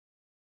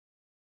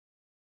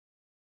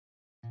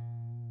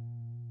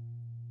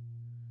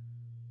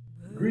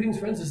Greetings,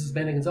 friends. This is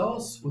Benny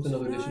Gonzalez with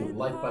another edition of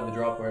Life by the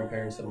Drop, where I'm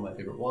pairing some of my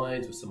favorite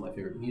wines with some of my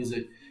favorite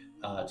music.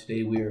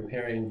 Today we are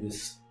pairing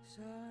this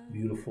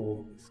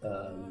beautiful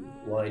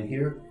wine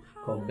here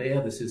called Bea.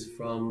 This is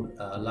from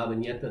La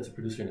Viñeta. It's a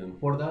producer in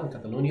Empordà, in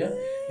Catalonia,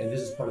 and this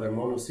is part of their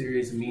mono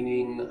series,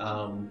 meaning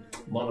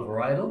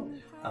monovarietal.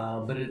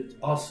 But it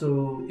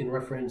also in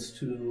reference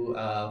to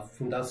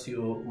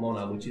Fundació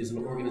Mona, which is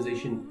an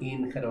organization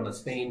in Girona,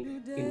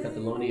 Spain, in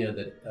Catalonia,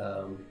 that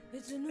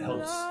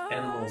helps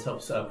animals,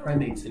 helps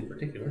primates in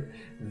particular,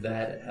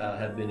 that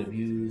have been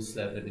abused,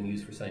 that have been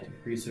used for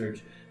scientific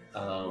research,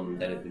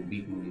 that have been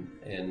beaten,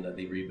 and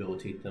they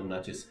rehabilitate them,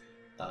 not just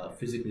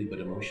physically but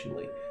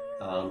emotionally.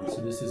 So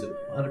this is a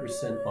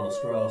 100%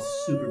 Monastrell,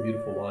 super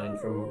beautiful wine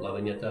from La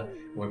Viñeta.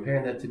 We're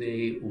pairing that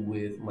today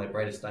with my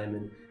brightest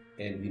diamond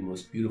and the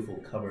most beautiful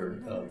cover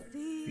of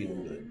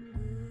Feeling Good.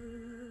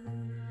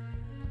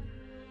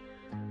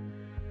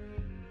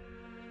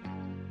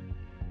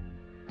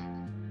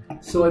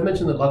 So I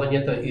mentioned that La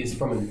Viñeta is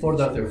from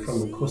Empordà. They're from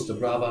the Costa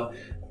Brava.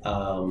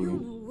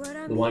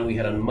 The wine we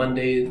had on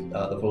Monday,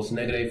 the Vols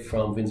Negre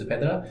from Vinza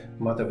Pedra.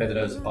 Marta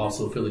Pedra is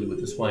also affiliated with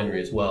this winery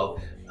as well.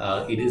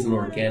 It is an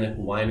organic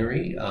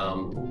winery,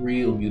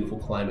 real beautiful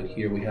climate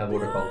here. We have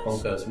what are called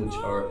concas, which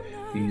are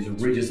these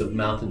ridges of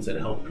mountains that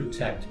help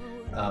protect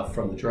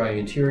from the dry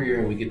interior,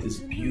 and we get this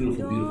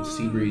beautiful, beautiful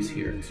sea breeze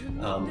here.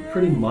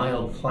 Pretty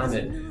mild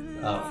climate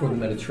for the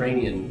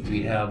Mediterranean.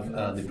 We have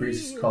the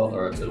breeze is called,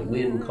 or it's a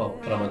wind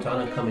called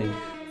Tramontana coming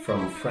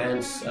from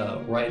France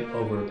right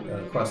over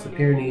across the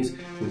Pyrenees,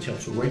 which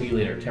helps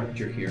regulate our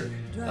temperature here.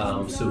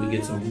 So we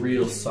get some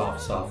real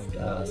soft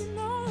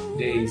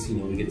days. You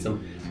know, we get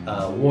some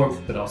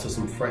warmth, but also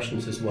some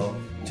freshness as well.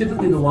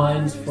 Typically the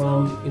wines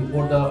from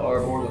Empordà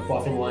are more of the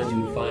quaffing wines you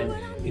would find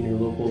in your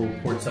local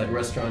portside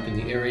restaurant in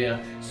the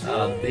area.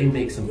 They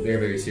make some very,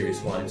 very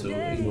serious wines. So,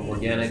 you know,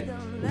 organic,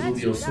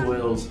 alluvial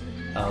soils,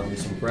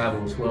 there's some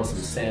gravel as well, some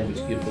sand,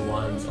 which give the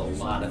wines a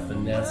lot of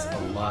finesse, a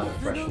lot of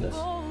freshness.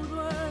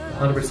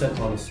 100%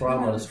 Monastrell.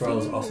 Monastrell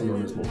is also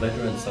known as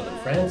Mourvedre in southern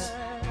France.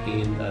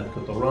 In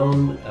Côte-d'Or,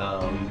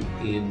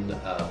 in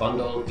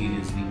Bandol,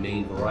 it is the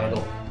main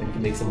varietal, and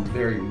can make some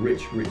very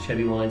rich,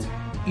 heavy wines.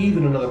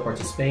 Even in other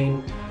parts of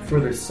Spain,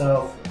 further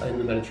south in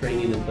the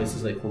Mediterranean, in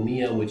places like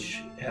Jumilla,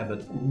 which have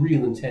a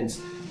real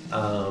intense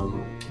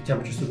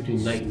temperatures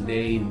between night and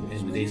day,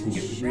 and the days can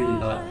get really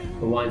hot.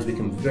 The wines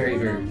become very,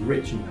 very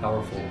rich and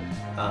powerful,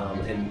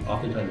 and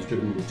oftentimes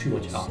driven with too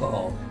much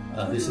alcohol.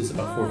 This is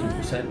about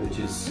 14%, which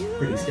is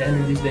pretty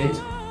standard these days.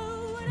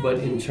 But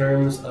in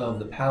terms of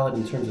the palate,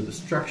 in terms of the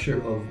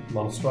structure of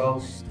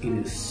Monastrell,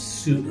 it is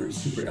super,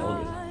 super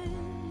elegant.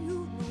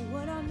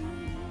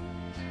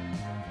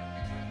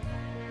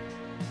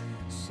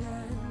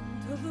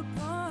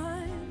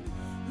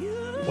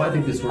 Why I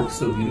think this works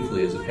so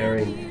beautifully as a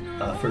pairing,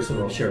 first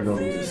of all, Sharon Noble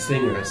is a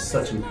singer, has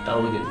such an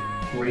elegant,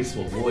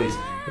 graceful voice,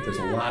 but there's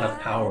a lot of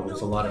power,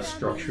 there's a lot of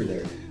structure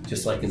there,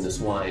 just like in this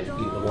wine. You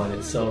know, the wine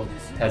itself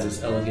has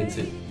this elegance.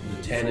 The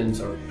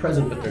tannins are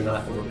present, but they're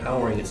not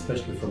overpowering,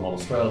 especially for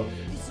Monastrell.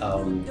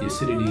 The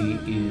acidity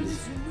is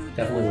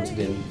definitely, once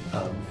again,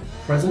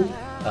 present.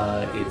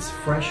 It's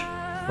fresh,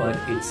 but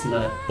it's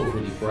not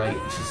overly bright.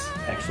 This is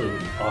actually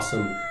an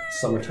awesome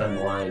summertime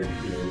wine.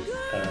 You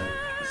know,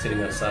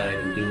 sitting outside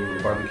and doing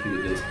a barbecue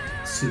with this,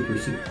 super,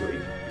 super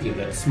great. You know,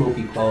 that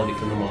smoky quality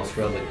from the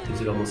Monastrell that gives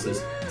it almost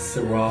this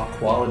Syrah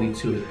quality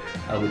to it,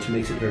 which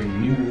makes it very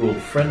New World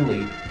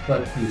friendly,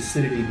 but the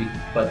acidity,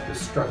 but the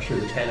structure,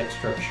 the tannic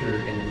structure,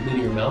 and the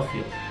linear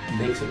mouthfeel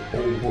makes it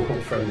Old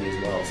World friendly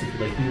as well. So if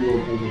you like New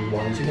World, Old World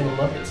wines, you're going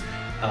to love this.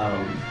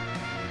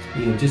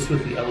 You know, just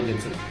with the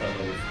elegance of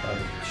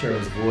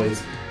Cheryl's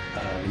voice,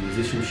 the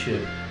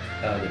musicianship,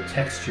 the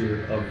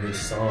texture of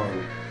this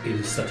song, it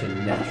is such a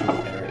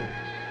natural pairing.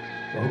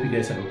 Well, I hope you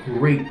guys have a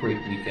great, great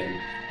weekend.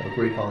 Have a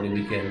great holiday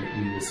weekend.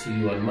 We will see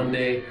you on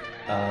Monday.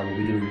 We'll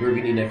be doing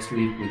Burgundy next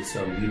week with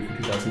some beautiful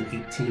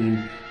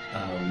 2018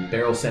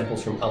 barrel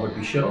samples from Albert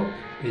Bichot.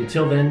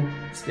 Until then,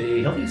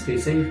 stay healthy, stay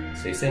safe,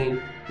 stay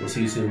sane. We'll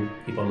see you soon.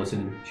 Keep on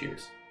listening.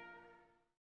 Cheers.